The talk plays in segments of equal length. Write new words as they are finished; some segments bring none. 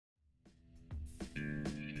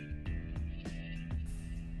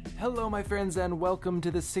Hello, my friends, and welcome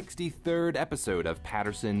to the 63rd episode of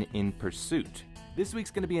Patterson in Pursuit. This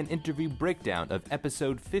week's going to be an interview breakdown of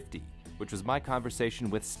episode 50, which was my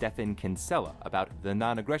conversation with Stefan Kinsella about the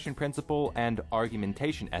non-aggression principle and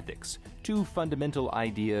argumentation ethics, two fundamental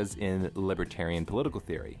ideas in libertarian political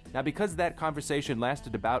theory. Now, because that conversation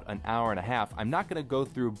lasted about an hour and a half, I'm not going to go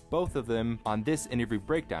through both of them on this interview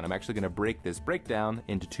breakdown. I'm actually going to break this breakdown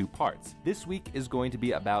into two parts. This week is going to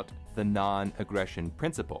be about the non-aggression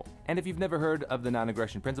principle. And if you've never heard of the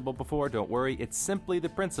non-aggression principle before, don't worry, it's simply the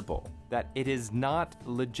principle that it is not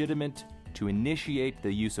legitimate to initiate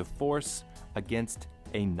the use of force against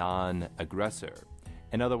a non-aggressor.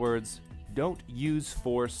 In other words, don't use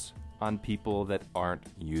force on people that aren't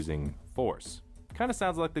using force. Kind of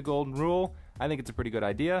sounds like the golden rule. I think it's a pretty good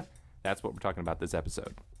idea. That's what we're talking about this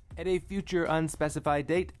episode. At a future unspecified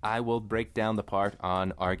date, I will break down the part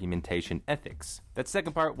on argumentation ethics. That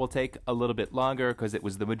second part will take a little bit longer because it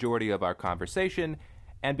was the majority of our conversation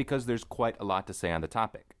and because there's quite a lot to say on the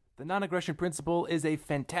topic. The non-aggression principle is a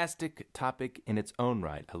fantastic topic in its own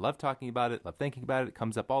right. I love talking about it, love thinking about it. It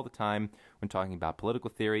comes up all the time when talking about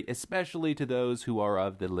political theory, especially to those who are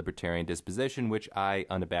of the libertarian disposition, which I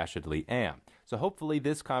unabashedly am. So hopefully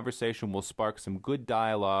this conversation will spark some good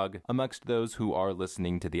dialogue amongst those who are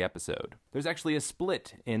listening to the episode. There's actually a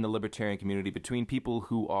split in the libertarian community between people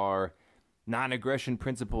who are non-aggression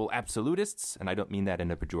principle absolutists, and I don't mean that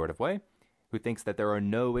in a pejorative way, who thinks that there are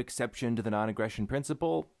no exception to the non-aggression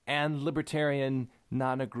principle, and libertarian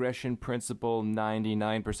non-aggression principle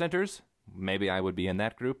 99%ers. Maybe I would be in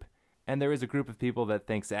that group. And there is a group of people that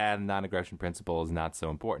thinks, the non-aggression principle is not so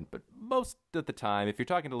important. But most of the time, if you're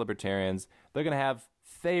talking to libertarians, they're going to have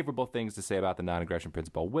favorable things to say about the non-aggression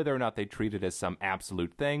principle, whether or not they treat it as some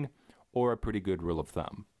absolute thing or a pretty good rule of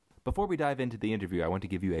thumb. Before we dive into the interview, I want to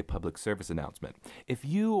give you a public service announcement. If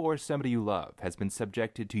you or somebody you love has been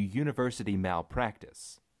subjected to university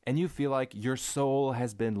malpractice, and you feel like your soul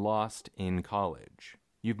has been lost in college,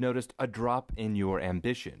 you've noticed a drop in your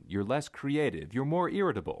ambition, you're less creative, you're more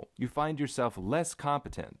irritable, you find yourself less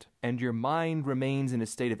competent, and your mind remains in a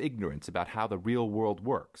state of ignorance about how the real world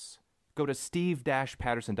works, go to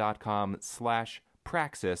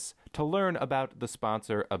steve-patterson.com/Praxis to learn about the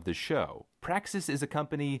sponsor of the show. Praxis is a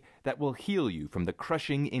company that will heal you from the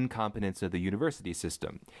crushing incompetence of the university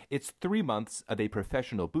system. It's 3 months of a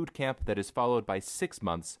professional boot camp that is followed by 6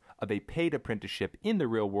 months of a paid apprenticeship in the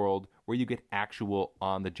real world where you get actual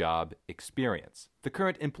on-the-job experience. The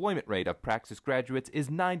current employment rate of Praxis graduates is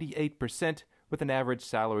 98%, with an average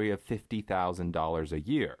salary of $50,000 a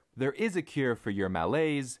year. There is a cure for your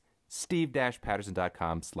malaise.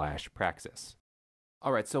 steve-patterson.com/Praxis.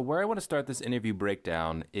 All right, so where I want to start this interview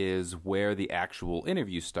breakdown is where the actual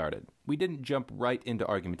interview started. We didn't jump right into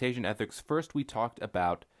argumentation ethics. First, we talked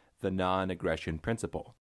about the non-aggression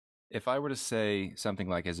principle. If I were to say something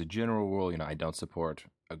like, as a general rule, I don't support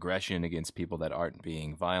aggression against people that aren't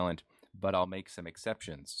being violent, but I'll make some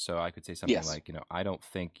exceptions. So I could say something like, I don't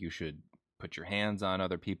think you should put your hands on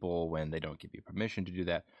other people when they don't give you permission to do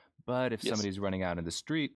that. But if somebody's running out in the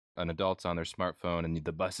street, an adult's on their smartphone and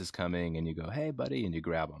the bus is coming and you go, hey, buddy, and you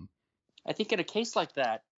grab them. I think in a case like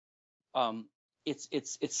that,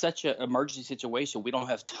 it's such an emergency situation. We don't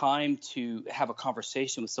have time to have a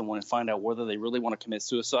conversation with someone and find out whether they really want to commit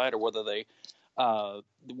suicide or whether they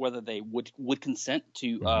would consent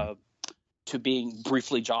to being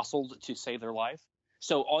briefly jostled to save their life.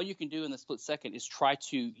 So all you can do in the split second is try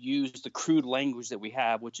to use the crude language that we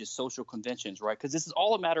have, which is social conventions, right? Because this is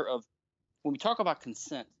all a matter of, when we talk about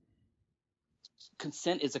consent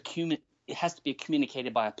is it has to be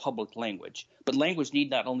communicated by a public language, but language need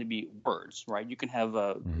not only be words, right? You can have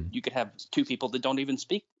you could have two people that don't even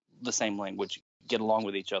speak the same language get along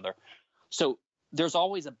with each other. So there's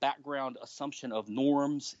always a background assumption of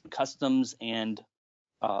norms, customs, and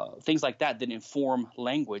things like that inform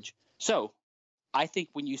language. So I think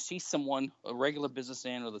when you see someone, a regular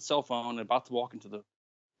businessman with a cell phone, about to walk into the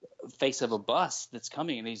face of a bus that's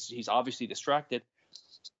coming and he's obviously distracted,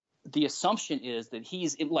 the assumption is that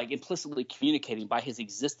he's implicitly communicating by his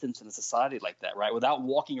existence in a society like that, right? Without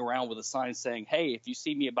walking around with a sign saying, hey, if you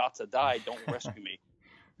see me about to die, don't rescue me.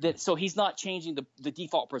 So he's not changing the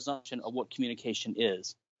default presumption of what communication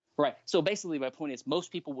is, right? So basically my point is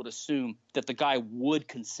most people would assume that the guy would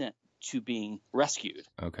consent to being rescued.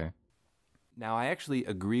 Okay. Now, I actually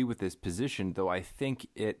agree with this position, though I think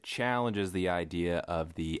it challenges the idea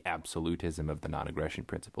of the absolutism of the non-aggression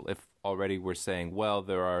principle. If already we're saying, well,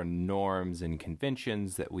 there are norms and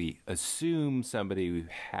conventions that we assume somebody who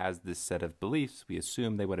has this set of beliefs, we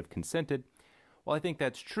assume they would have consented. Well, I think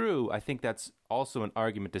that's true. I think that's also an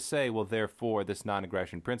argument to say, well, therefore, this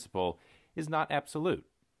non-aggression principle is not absolute.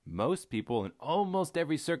 most people in almost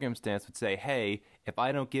every circumstance would say, hey, if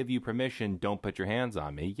I don't give you permission, don't put your hands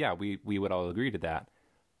on me. Yeah, we would all agree to that.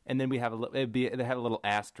 And then we have they'd have a little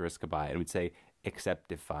asterisk by it. We'd say,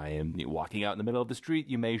 except if I am walking out in the middle of the street,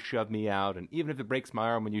 you may shove me out. And even if it breaks my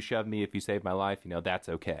arm when you shove me, if you save my life, that's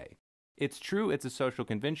okay. It's true, it's a social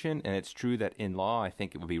convention, and it's true that in law, I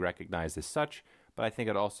think it would be recognized as such. But I think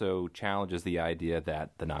it also challenges the idea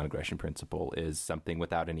that the non-aggression principle is something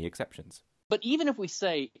without any exceptions. But even if we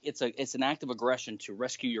say it's an act of aggression to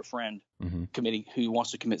rescue your friend who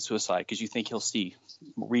wants to commit suicide because you think he'll see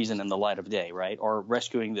reason in the light of day, right? Or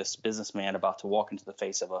rescuing this businessman about to walk into the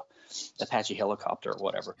face of a Apache helicopter or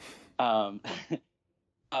whatever.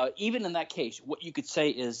 Even in that case, what you could say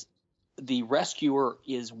is the rescuer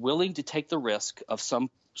is willing to take the risk of some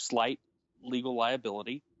slight legal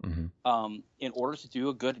liability in order to do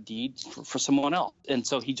a good deed for someone else. And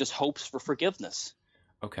so he just hopes for forgiveness.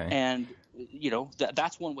 Okay. And,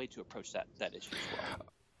 that's one way to approach that issue as well.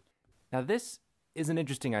 Now, this is an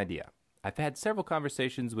interesting idea. I've had several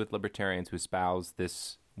conversations with libertarians who espouse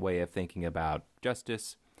this way of thinking about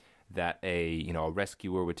justice, that a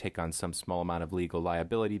rescuer would take on some small amount of legal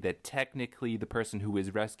liability, that technically the person who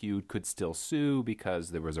is rescued could still sue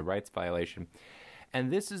because there was a rights violation.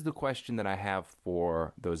 And this is the question that I have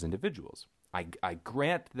for those individuals. I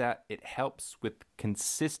grant that it helps with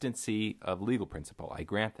consistency of legal principle. I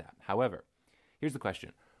grant that. However, here's the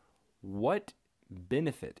question. What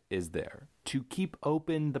benefit is there to keep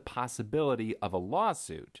open the possibility of a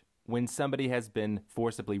lawsuit when somebody has been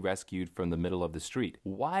forcibly rescued from the middle of the street?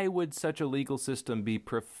 Why would such a legal system be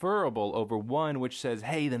preferable over one which says,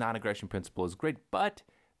 hey, the non-aggression principle is great, but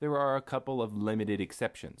there are a couple of limited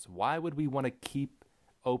exceptions? Why would we want to keep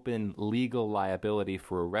open legal liability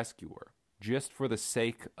for a rescuer? Just for the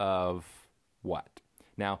sake of what?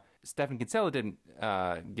 Now, Stephen Kinsella didn't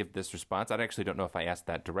give this response. I actually don't know if I asked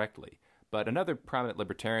that directly. But another prominent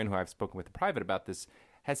libertarian who I've spoken with in private about this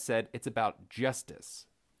has said it's about justice,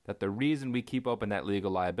 that the reason we keep open that legal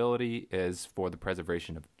liability is for the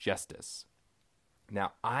preservation of justice.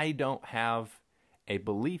 Now, I don't have a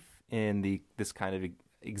belief in this kind of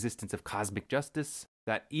existence of cosmic justice,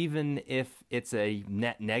 that even if it's a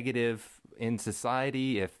net negative in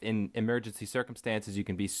society, if in emergency circumstances you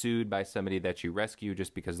can be sued by somebody that you rescue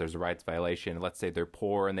just because there's a rights violation, let's say they're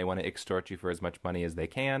poor and they want to extort you for as much money as they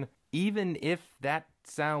can, even if that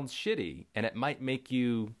sounds shitty and it might make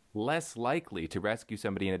you less likely to rescue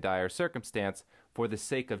somebody in a dire circumstance, for the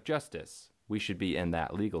sake of justice, we should be in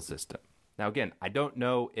that legal system. Now, again, I don't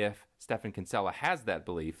know if Stephen Kinsella has that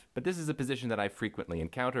belief, but this is a position that I frequently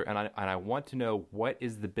encounter, and I want to know what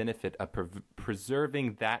is the benefit of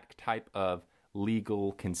preserving that type of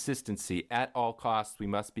legal consistency. At all costs, we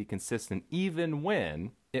must be consistent, even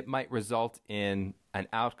when it might result in an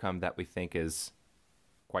outcome that we think is,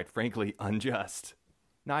 quite frankly, unjust.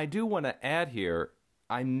 Now, I do want to add here,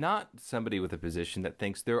 I'm not somebody with a position that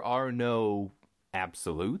thinks there are no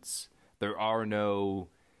absolutes, there are no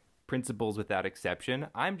principles without exception.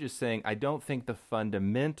 I'm just saying I don't think the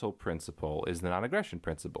fundamental principle is the non-aggression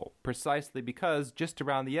principle, precisely because just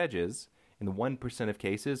around the edges, in the 1% of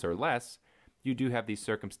cases or less, you do have these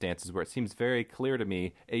circumstances where it seems very clear to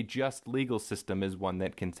me a just legal system is one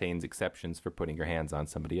that contains exceptions for putting your hands on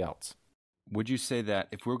somebody else. Would you say that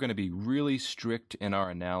if we're going to be really strict in our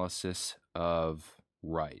analysis of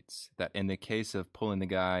rights, that in the case of pulling the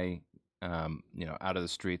guy out of the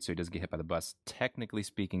street so he doesn't get hit by the bus, technically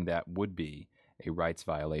speaking, that would be a rights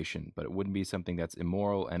violation, but it wouldn't be something that's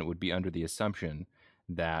immoral, and it would be under the assumption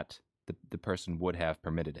that the person would have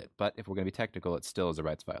permitted it. But if we're going to be technical, it still is a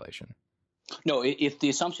rights violation. No, if the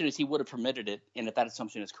assumption is he would have permitted it, and if that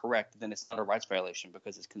assumption is correct, then it's not a rights violation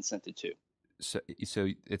because it's consented to. So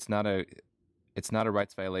it's not a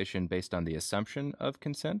rights violation based on the assumption of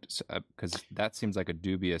consent? Because that seems like a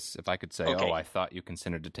dubious, if I could say, okay, I thought you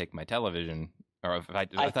consented to take my television, or if I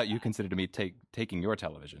thought you consented me taking your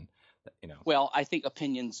television, Well, I think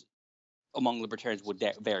opinions among libertarians would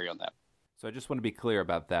vary on that. So I just want to be clear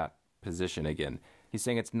about that position again. He's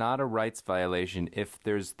saying it's not a rights violation if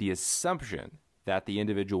there's the assumption that the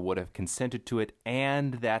individual would have consented to it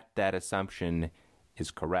and that assumption is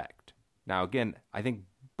correct. Now, again, I think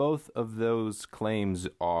both of those claims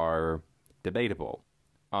are debatable.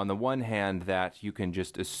 On the one hand, that you can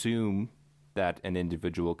just assume that an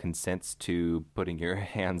individual consents to putting your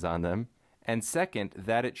hands on them. And second,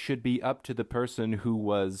 that it should be up to the person who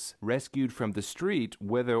was rescued from the street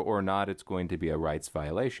whether or not it's going to be a rights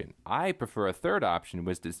violation. I prefer a third option,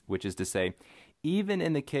 which is to say, even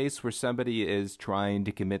in the case where somebody is trying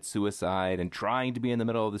to commit suicide and trying to be in the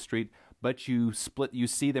middle of the street, but you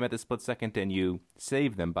see them at the split second and you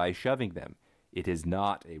save them by shoving them, it is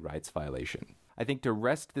not a rights violation. I think to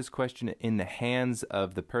rest this question in the hands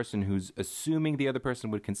of the person who's assuming the other person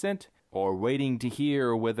would consent, or waiting to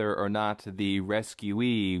hear whether or not the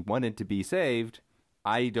rescuee wanted to be saved,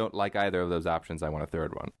 I don't like either of those options. I want a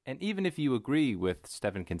third one. And even if you agree with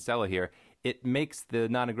Stephen Kinsella here, it makes the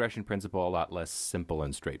non-aggression principle a lot less simple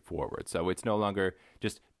and straightforward. So it's no longer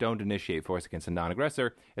just don't initiate force against a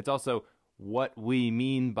non-aggressor. It's also what we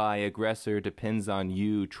mean by aggressor depends on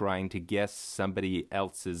you trying to guess somebody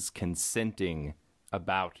else's consenting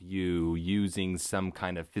about you using some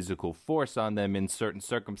kind of physical force on them in certain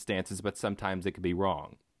circumstances, but sometimes it could be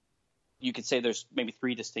wrong. You could say there's maybe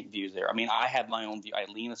three distinct views there. I mean, I have my own view. I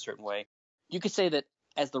lean a certain way. You could say that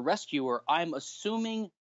as the rescuer, I'm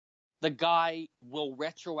assuming the guy will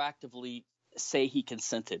retroactively say he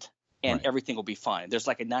consented and Right. everything will be fine. There's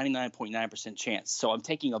like a 99.9% chance. So I'm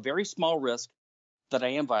taking a very small risk that I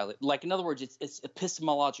am violating. Like, in other words, it's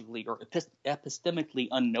epistemologically or epistemically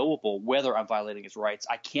unknowable whether I'm violating his rights.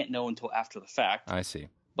 I can't know until after the fact. I see.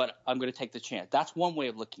 But I'm going to take the chance. That's one way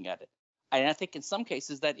of looking at it. And I think in some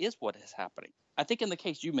cases that is what is happening. I think in the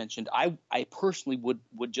case you mentioned, I personally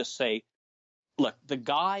would just say, look, the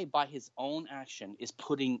guy by his own action is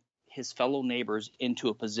putting his fellow neighbors into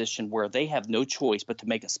a position where they have no choice but to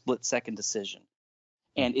make a split-second decision.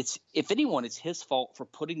 And it's, if anyone, it's his fault for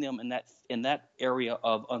putting them in that area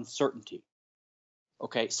of uncertainty.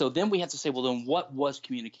 Okay, so then we have to say, well, then what was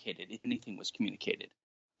communicated, if anything was communicated?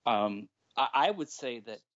 I would say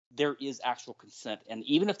that there is actual consent, and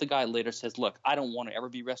even if the guy later says, "Look, I don't want to ever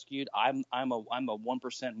be rescued. I'm a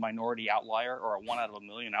 1% minority outlier or a 1 out of a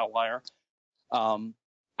million outlier,"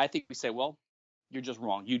 I think we say, well, you're just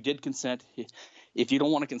wrong. You did consent. If you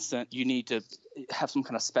don't want to consent, you need to have some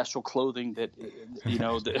kind of special clothing that,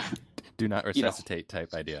 Do not resuscitate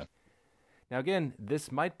type idea. Now, again,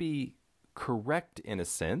 this might be correct in a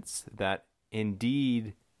sense that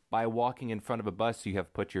indeed by walking in front of a bus, you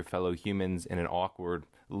have put your fellow humans in an awkward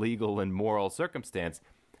legal and moral circumstance.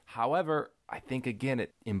 However, I think, again,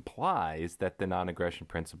 it implies that the non-aggression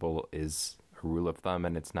principle is a rule of thumb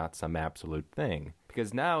and it's not some absolute thing.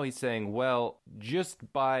 Because now he's saying, well,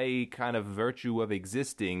 just by kind of virtue of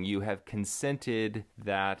existing, you have consented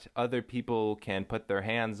that other people can put their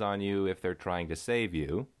hands on you if they're trying to save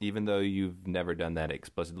you, even though you've never done that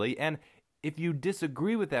explicitly. And if you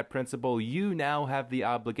disagree with that principle, you now have the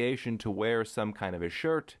obligation to wear some kind of a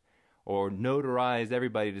shirt or notarize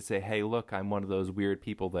everybody to say, hey, look, I'm one of those weird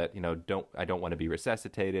people that, I don't want to be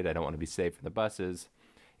resuscitated. I don't want to be saved from the buses.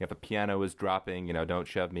 If a piano is dropping, don't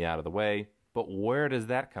shove me out of the way. But where does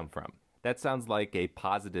that come from? That sounds like a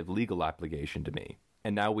positive legal obligation to me.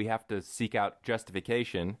 And now we have to seek out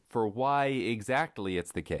justification for why exactly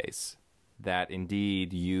it's the case that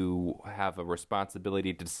indeed you have a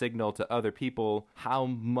responsibility to signal to other people how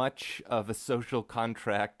much of a social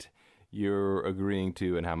contract you're agreeing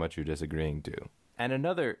to and how much you're disagreeing to. And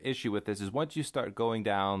another issue with this is once you start going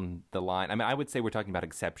down the line, I would say we're talking about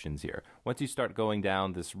exceptions here. Once you start going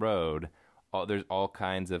down this road, there's all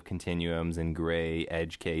kinds of continuums and gray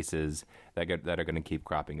edge cases that are going to keep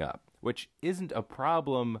cropping up, which isn't a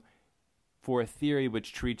problem for a theory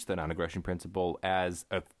which treats the non-aggression principle as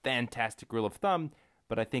a fantastic rule of thumb,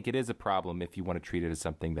 but I think it is a problem if you want to treat it as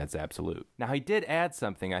something that's absolute. Now, he did add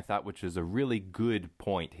something I thought which is a really good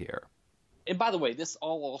point here. And by the way, this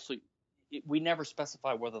all also, we never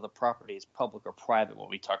specify whether the property is public or private when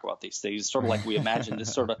we talk about these things. It's sort of like we imagine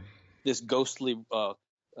this ghostly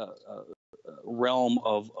realm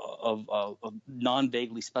of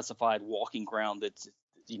non-vaguely specified walking ground that's,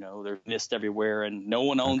 there's mist everywhere and no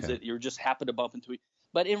one owns it. You just happen to bump into it.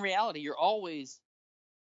 But in reality, you're always,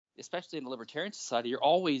 especially in a libertarian society, you're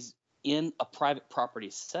always in a private property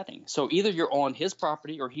setting. So either you're on his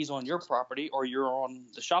property or he's on your property or you're on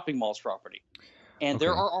the shopping mall's property. And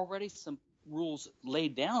there are already some rules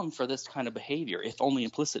laid down for this kind of behavior, if only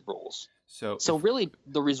implicit rules. So really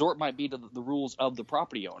the resort might be to the rules of the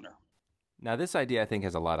property owner. Now, this idea, I think,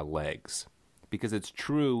 has a lot of legs because it's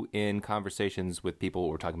true in conversations with people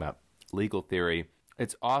who are talking about legal theory.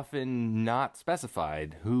 It's often not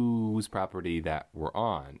specified whose property that we're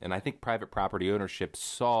on. And I think private property ownership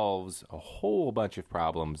solves a whole bunch of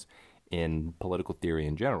problems in political theory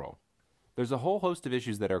in general. There's a whole host of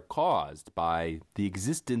issues that are caused by the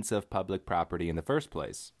existence of public property in the first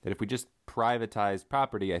place. That if we just privatize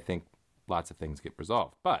property, I think lots of things get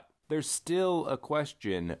resolved. But there's still a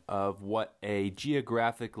question of what a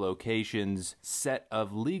geographic location's set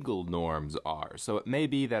of legal norms are. So it may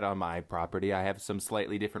be that on my property I have some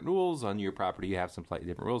slightly different rules, on your property you have some slightly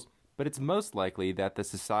different rules, but it's most likely that the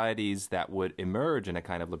societies that would emerge in a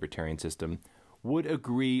kind of libertarian system would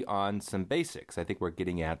agree on some basics. I think we're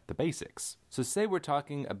getting at the basics. So say we're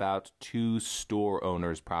talking about two store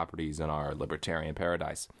owners' properties in our libertarian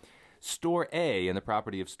paradise. Store A and the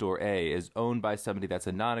property of Store A is owned by somebody that's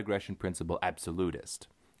a non-aggression principle absolutist.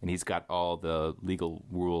 And he's got all the legal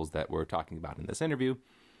rules that we're talking about in this interview.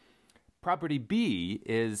 Property B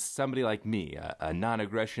is somebody like me, a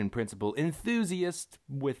non-aggression principle enthusiast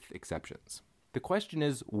with exceptions. The question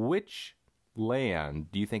is, which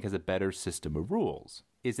land do you think has a better system of rules?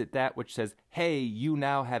 Is it that which says, hey, you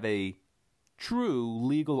now have a true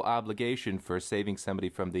legal obligation for saving somebody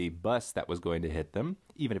from the bus that was going to hit them,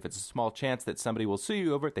 even if it's a small chance that somebody will sue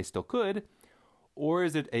you over it, they still could? Or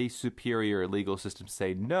is it a superior legal system to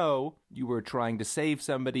say, no, you were trying to save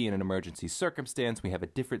somebody in an emergency circumstance, we have a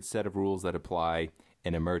different set of rules that apply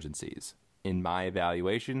in emergencies? In my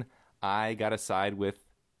evaluation, I got to side with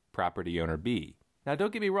property owner B. Now,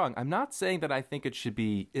 don't get me wrong. I'm not saying that I think it should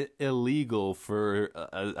be illegal for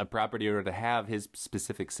a property owner to have his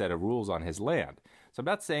specific set of rules on his land. So I'm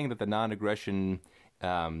not saying that the non-aggression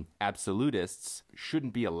absolutists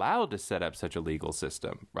shouldn't be allowed to set up such a legal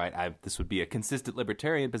system, right? This would be a consistent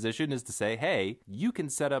libertarian position, is to say, hey, you can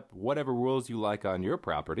set up whatever rules you like on your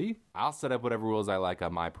property. I'll set up whatever rules I like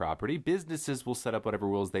on my property. Businesses will set up whatever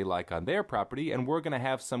rules they like on their property, and we're going to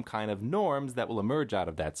have some kind of norms that will emerge out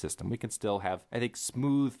of that system. We can still have, I think,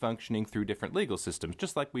 smooth functioning through different legal systems,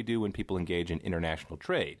 just like we do when people engage in international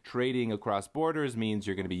trade. Trading across borders means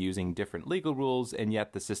you're going to be using different legal rules, and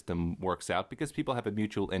yet the system works out because people have a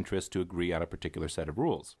mutual interest to agree on a particular set of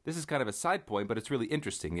rules. This is kind of a side point, but it's really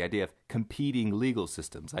interesting, the idea of competing legal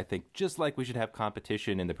systems. I think just like we should have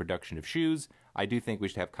competition in the production of shoes, I do think we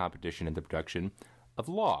should have competition in the production of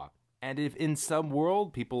law. And if in some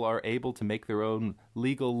world people are able to make their own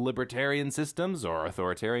legal libertarian systems or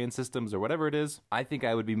authoritarian systems or whatever it is, I think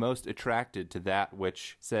I would be most attracted to that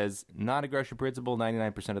which says non-aggression principle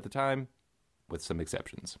 99% of the time, with some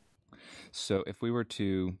exceptions. So if we were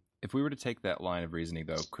to take that line of reasoning,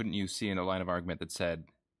 though, couldn't you see in a line of argument that said,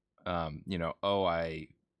 I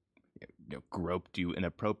groped you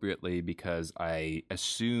inappropriately because I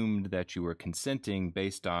assumed that you were consenting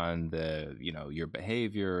based on your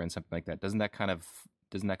behavior and something like that? Doesn't that kind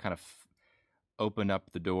of open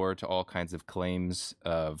up the door to all kinds of claims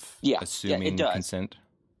of assuming consent?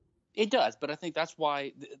 It does, but I think that's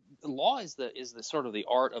why the law is the sort of the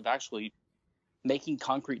art of actually making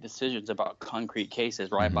concrete decisions about concrete cases,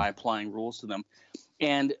 right, mm-hmm. by applying rules to them.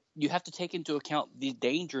 And you have to take into account the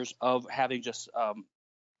dangers of having just a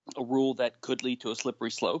rule that could lead to a slippery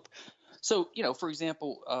slope. So, for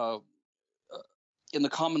example, in the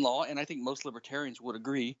common law, and I think most libertarians would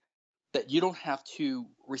agree, that you don't have to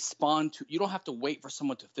wait for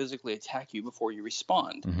someone to physically attack you before you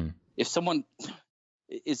respond. Mm-hmm. If someone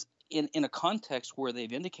is in a context where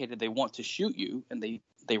they've indicated they want to shoot you and they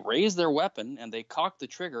raise their weapon and they cock the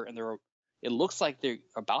trigger and it looks like they're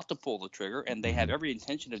about to pull the trigger and they have every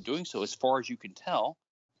intention of doing so as far as you can tell,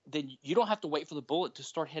 then you don't have to wait for the bullet to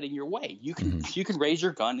start heading your way. You can raise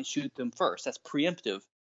your gun and shoot them first. That's preemptive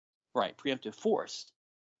force.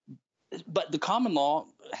 But the common law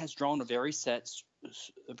has drawn a very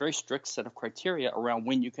strict set of criteria around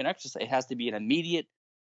when you can exercise. It has to be an immediate,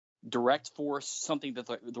 direct force, something that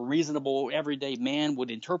the reasonable everyday man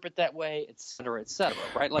would interpret that way, et cetera,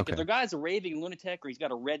 right? Like if the guy's a raving lunatic or he's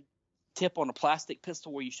got a red tip on a plastic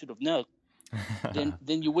pistol where you should have known,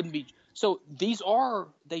 then you wouldn't be. So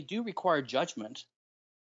they do require judgment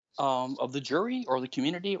of the jury or the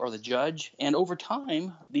community or the judge. And over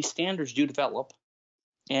time, these standards do develop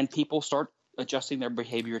and people start adjusting their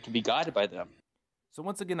behavior to be guided by them. So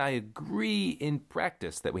once again, I agree in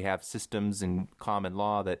practice that we have systems in common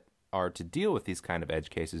law that are to deal with these kind of edge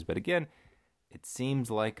cases. But again, it seems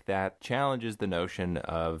like that challenges the notion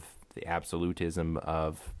of the absolutism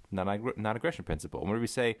of non-aggression principle. Where we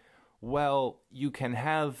say, well, you can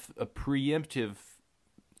have a preemptive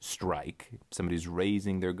strike. Somebody's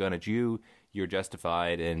raising their gun at you. You're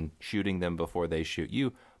justified in shooting them before they shoot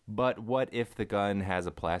you. But what if the gun has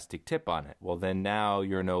a plastic tip on it? Well, then now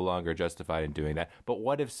you're no longer justified in doing that. But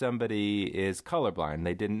what if somebody is colorblind and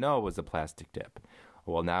they didn't know it was a plastic tip?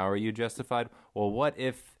 Well, now are you justified? Well, what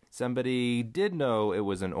if somebody did know it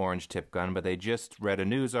was an orange tip gun, but they just read a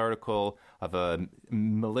news article of a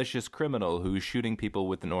malicious criminal who's shooting people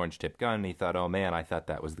with an orange tip gun, and he thought, oh man, I thought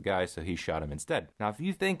that was the guy, so he shot him instead. Now, if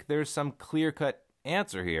you think there's some clear-cut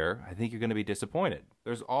answer here, I think you're going to be disappointed.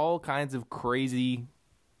 There's all kinds of crazy,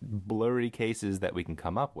 blurry cases that we can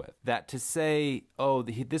come up with. That to say, oh,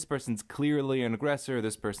 this person's clearly an aggressor,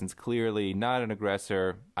 this person's clearly not an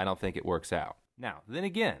aggressor, I don't think it works out. Now, then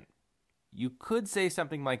again, you could say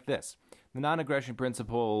something like this. The non-aggression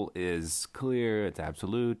principle is clear, it's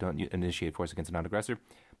absolute, don't initiate force against a non-aggressor.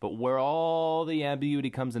 But where all the ambiguity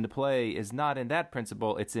comes into play is not in that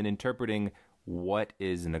principle, it's in interpreting what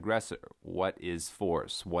is an aggressor, what is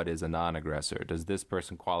force, what is a non-aggressor. Does this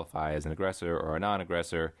person qualify as an aggressor or a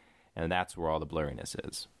non-aggressor? And that's where all the blurriness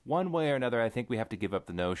is. One way or another, I think we have to give up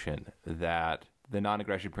the notion that the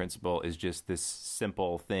non-aggression principle is just this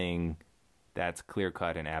simple thing that's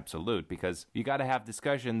clear-cut and absolute, because you got to have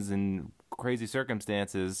discussions in crazy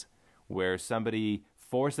circumstances where somebody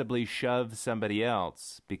forcibly shoves somebody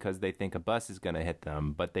else because they think a bus is going to hit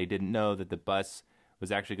them, but they didn't know that the bus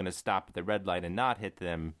was actually going to stop at the red light and not hit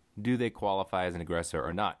them. Do they qualify as an aggressor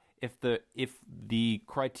or not? If the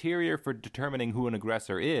criteria for determining who an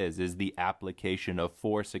aggressor is the application of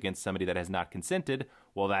force against somebody that has not consented,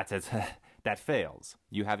 well, that fails.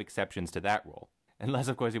 You have exceptions to that rule. Unless,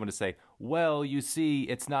 of course, you want to say, well, you see,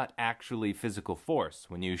 it's not actually physical force.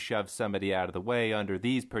 When you shove somebody out of the way under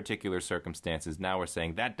these particular circumstances, now we're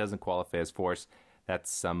saying that doesn't qualify as force.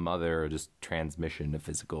 That's some other just transmission of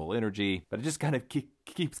physical energy. But it just kind of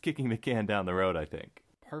keeps kicking the can down the road, I think.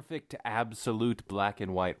 Perfect, absolute black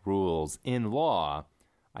and white rules in law,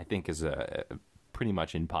 I think, is pretty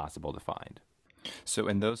much impossible to find. So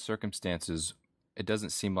in those circumstances, it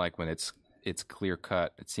doesn't seem like when it's clear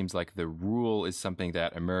cut. It seems like the rule is something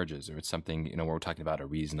that emerges, or it's something, when we're talking about a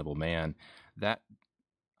reasonable man. That,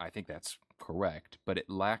 I think that's correct, but it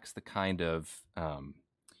lacks the kind of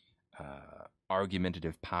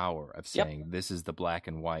argumentative power of saying this is the black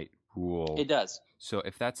and white rule. It does. So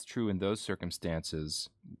if that's true in those circumstances,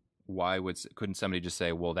 couldn't somebody just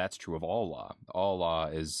say, well, that's true of all law? All law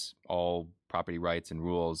is all property rights and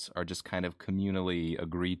rules are just kind of communally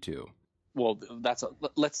agreed to. Well, that's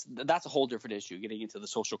a whole different issue, getting into the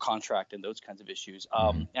social contract and those kinds of issues.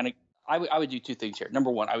 And I would do two things here. Number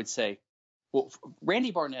one, I would say, well,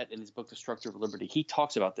 Randy Barnett in his book, The Structure of Liberty, he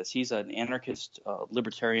talks about this. He's an anarchist,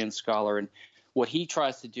 libertarian scholar, and what he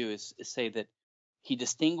tries to do is say that he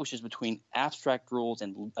distinguishes between abstract rules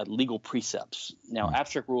and legal precepts. Now,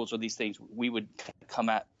 abstract rules are these things we would come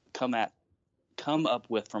up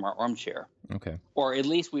with from our armchair, okay, or at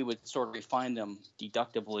least we would sort of refine them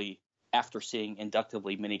deductively after seeing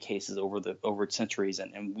inductively many cases over centuries,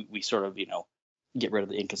 and we sort of get rid of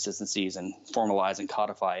the inconsistencies and formalize and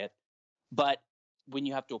codify it. But when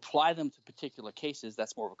you have to apply them to particular cases,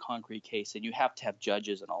 that's more of a concrete case, and you have to have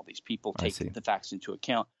judges and all these people take the facts into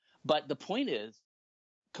account. But the point is,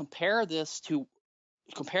 compare this to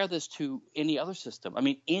any other system. I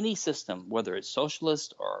mean, any system, whether it's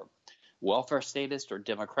socialist or welfare statist or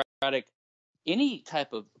democratic, any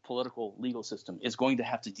type of political legal system is going to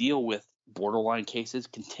have to deal with borderline cases,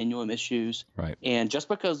 continuum issues. Right. And just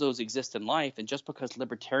because those exist in life, and just because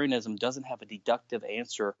libertarianism doesn't have a deductive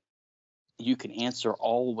answer you can answer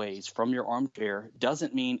always from your armchair,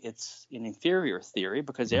 doesn't mean it's an inferior theory,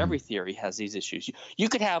 because every theory has these issues. You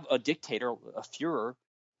could have a dictator, a Führer,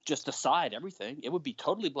 just decide everything. It would be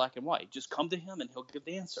totally black and white. Just come to him and he'll give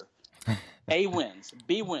the answer. A wins,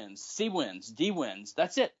 B wins, C wins, D wins.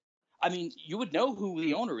 That's it. I mean, you would know who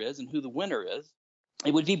the owner is and who the winner is.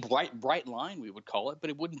 It would be bright line, we would call it, but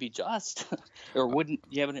it wouldn't be just, or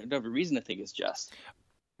you have a reason to think it's just.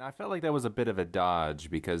 I felt like that was a bit of a dodge,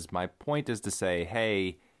 because my point is to say,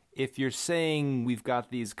 hey, if you're saying we've got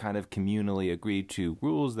these kind of communally agreed to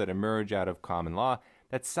rules that emerge out of common law,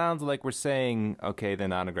 that sounds like we're saying, okay, the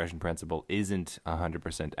non-aggression principle isn't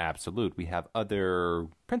 100% absolute. We have other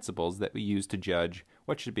principles that we use to judge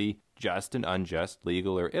what should be just and unjust,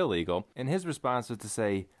 legal or illegal. And his response was to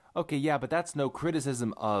say, okay, yeah, but that's no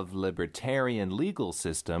criticism of libertarian legal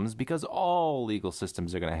systems, because all legal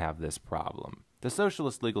systems are going to have this problem. The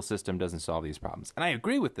socialist legal system doesn't solve these problems. And I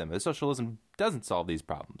agree with them. The socialism doesn't solve these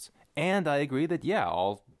problems. And I agree that, yeah,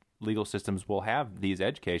 all legal systems will have these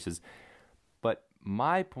edge cases. But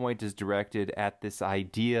my point is directed at this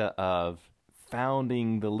idea of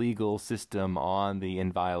founding the legal system on the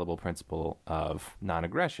inviolable principle of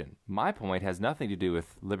non-aggression. My point has nothing to do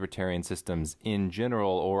with libertarian systems in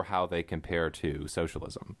general or how they compare to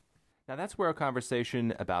socialism. Now, that's where our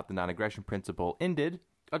conversation about the non-aggression principle ended.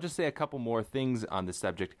 I'll just say a couple more things on the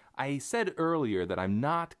subject. I said earlier that I'm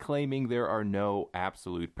not claiming there are no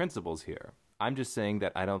absolute principles here. I'm just saying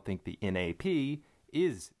that I don't think the NAP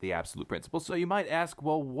is the absolute principle. So you might ask,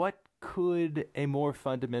 well, what could a more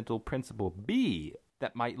fundamental principle be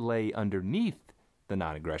that might lay underneath the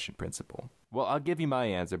non-aggression principle? Well, I'll give you my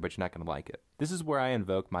answer, but you're not going to like it. This is where I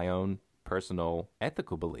invoke my own personal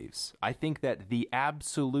ethical beliefs. I think that the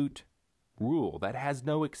absolute rule that has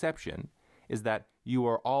no exception is that you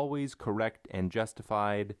are always correct and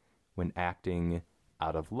justified when acting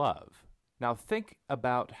out of love. Now think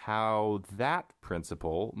about how that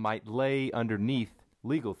principle might lay underneath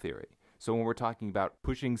legal theory. So when we're talking about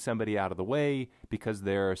pushing somebody out of the way because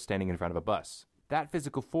they're standing in front of a bus, that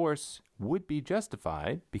physical force would be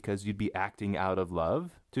justified because you'd be acting out of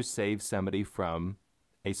love to save somebody from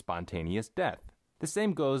a spontaneous death. The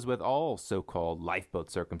same goes with all so-called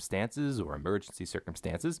lifeboat circumstances or emergency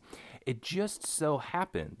circumstances. It just so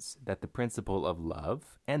happens that the principle of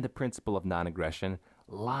love and the principle of non-aggression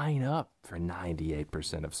line up for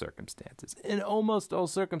 98% of circumstances. In almost all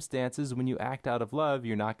circumstances, when you act out of love,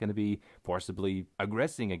 you're not going to be forcibly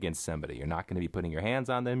aggressing against somebody. You're not going to be putting your hands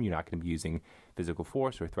on them. You're not going to be using physical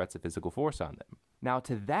force or threats of physical force on them. Now,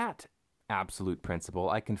 to that absolute principle,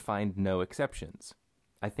 I can find no exceptions.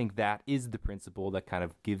 I think that is the principle that kind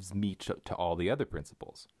of gives meat to all the other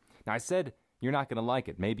principles. Now, I said you're not going to like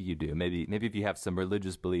it. Maybe you do. Maybe if you have some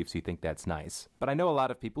religious beliefs, you think that's nice. But I know a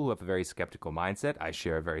lot of people who have a very skeptical mindset. I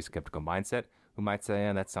share a very skeptical mindset, who might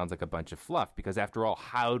say, that sounds like a bunch of fluff. Because after all,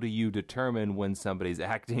 how do you determine when somebody's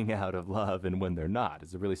acting out of love and when they're not?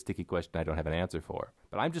 It's a really sticky question I don't have an answer for.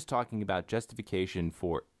 But I'm just talking about justification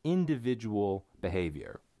for individual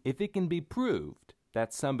behavior. If it can be proved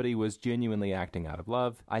that somebody was genuinely acting out of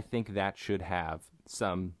love, I think that should have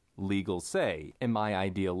some legal say in my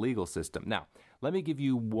ideal legal system. Now, let me give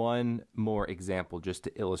you one more example just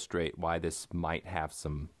to illustrate why this might have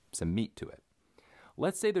some meat to it.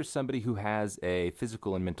 Let's say there's somebody who has a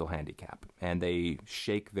physical and mental handicap, and they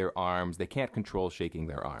shake their arms. They can't control shaking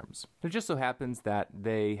their arms. It just so happens that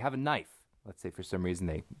they have a knife. Let's say for some reason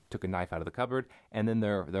they took a knife out of the cupboard, and then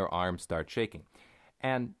their arms start shaking.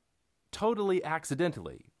 And totally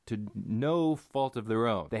accidentally, to no fault of their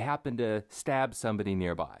own, they happen to stab somebody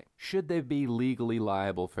nearby. Should they be legally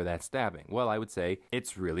liable for that stabbing? Well, I would say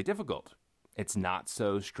it's really difficult. It's not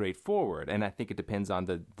so straightforward, and I think it depends on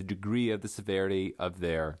the degree of the severity of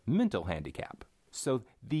their mental handicap. So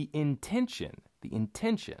the intention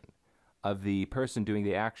of the person doing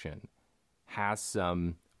the action has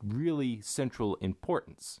some really central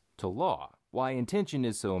importance to law. Why intention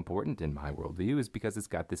is so important in my worldview is because it's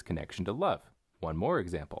got this connection to love. One more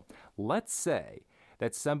example. Let's say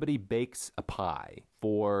that somebody bakes a pie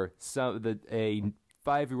for a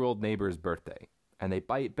 5-year-old neighbor's birthday, and they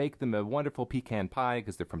bake them a wonderful pecan pie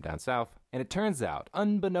because they're from down south, and it turns out,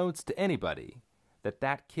 unbeknownst to anybody,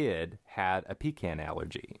 that kid had a pecan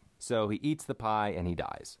allergy. So he eats the pie and he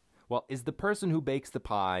dies. Well, is the person who bakes the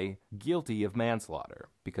pie guilty of manslaughter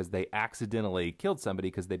because they accidentally killed somebody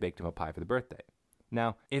because they baked him a pie for the birthday?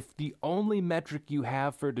 Now, if the only metric you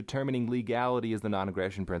have for determining legality is the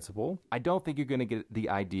non-aggression principle, I don't think you're going to get the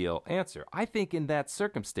ideal answer. I think in that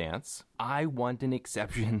circumstance, I want an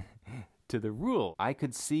exception to the rule. I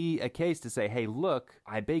could see a case to say, hey, look,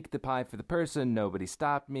 I baked the pie for the person, nobody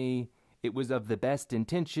stopped me. It was of the best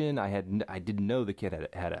intention. I didn't know the kid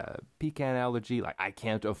had a pecan allergy. Like, I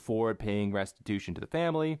can't afford paying restitution to the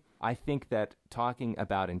family. I think that talking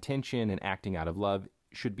about intention and acting out of love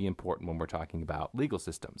should be important when we're talking about legal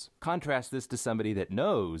systems. Contrast this to somebody that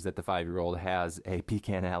knows that the 5-year-old has a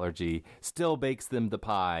pecan allergy, still bakes them the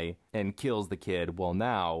pie, and kills the kid. Well,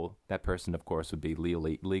 now that person, of course, would be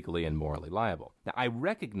legally and morally liable. Now, I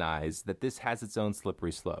recognize that this has its own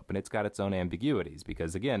slippery slope, and it's got its own ambiguities,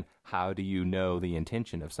 because, again, how do you know the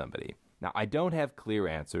intention of somebody? Now, I don't have clear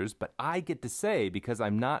answers, but I get to say, because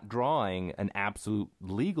I'm not drawing an absolute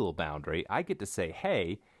legal boundary, I get to say,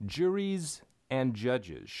 hey, juries and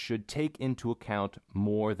judges should take into account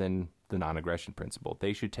more than the non-aggression principle.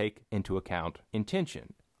 They should take into account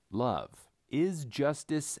intention, love. Is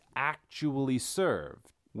justice actually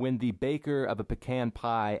served when the baker of a pecan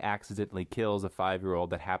pie accidentally kills a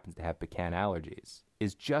 5-year-old that happens to have pecan allergies?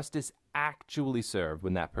 Is justice actually served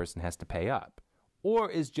when that person has to pay up? Or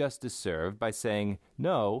is justice served by saying,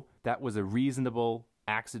 no, that was a reasonable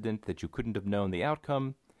accident that you couldn't have known the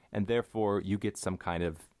outcome, and therefore you get some kind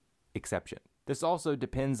of exception? This also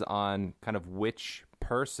depends on kind of which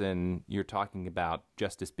person you're talking about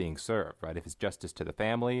justice being served, right? If it's justice to the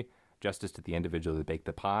family, justice to the individual that baked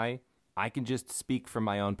the pie, I can just speak from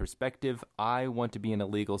my own perspective. I want to be in a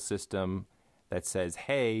legal system that says,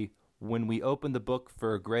 hey, when we open the book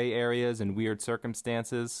for gray areas and weird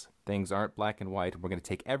circumstances, things aren't black and white. We're going to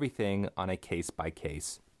take everything on a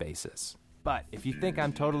case-by-case basis. But if you think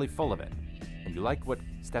I'm totally full of it, and you like what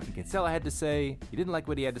Stephen Kinsella had to say, you didn't like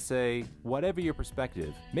what he had to say, whatever your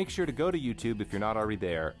perspective, make sure to go to YouTube if you're not already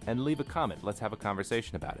there and leave a comment. Let's have a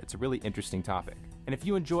conversation about it. It's a really interesting topic. And if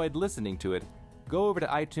you enjoyed listening to it, go over to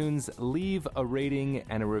iTunes, leave a rating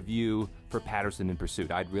and a review for Patterson in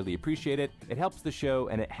Pursuit. I'd really appreciate it. It helps the show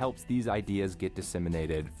and it helps these ideas get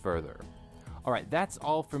disseminated further. All right, that's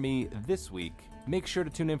all for me this week. Make sure to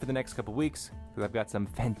tune in for the next couple weeks because I've got some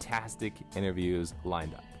fantastic interviews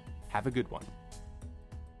lined up. Have a good one.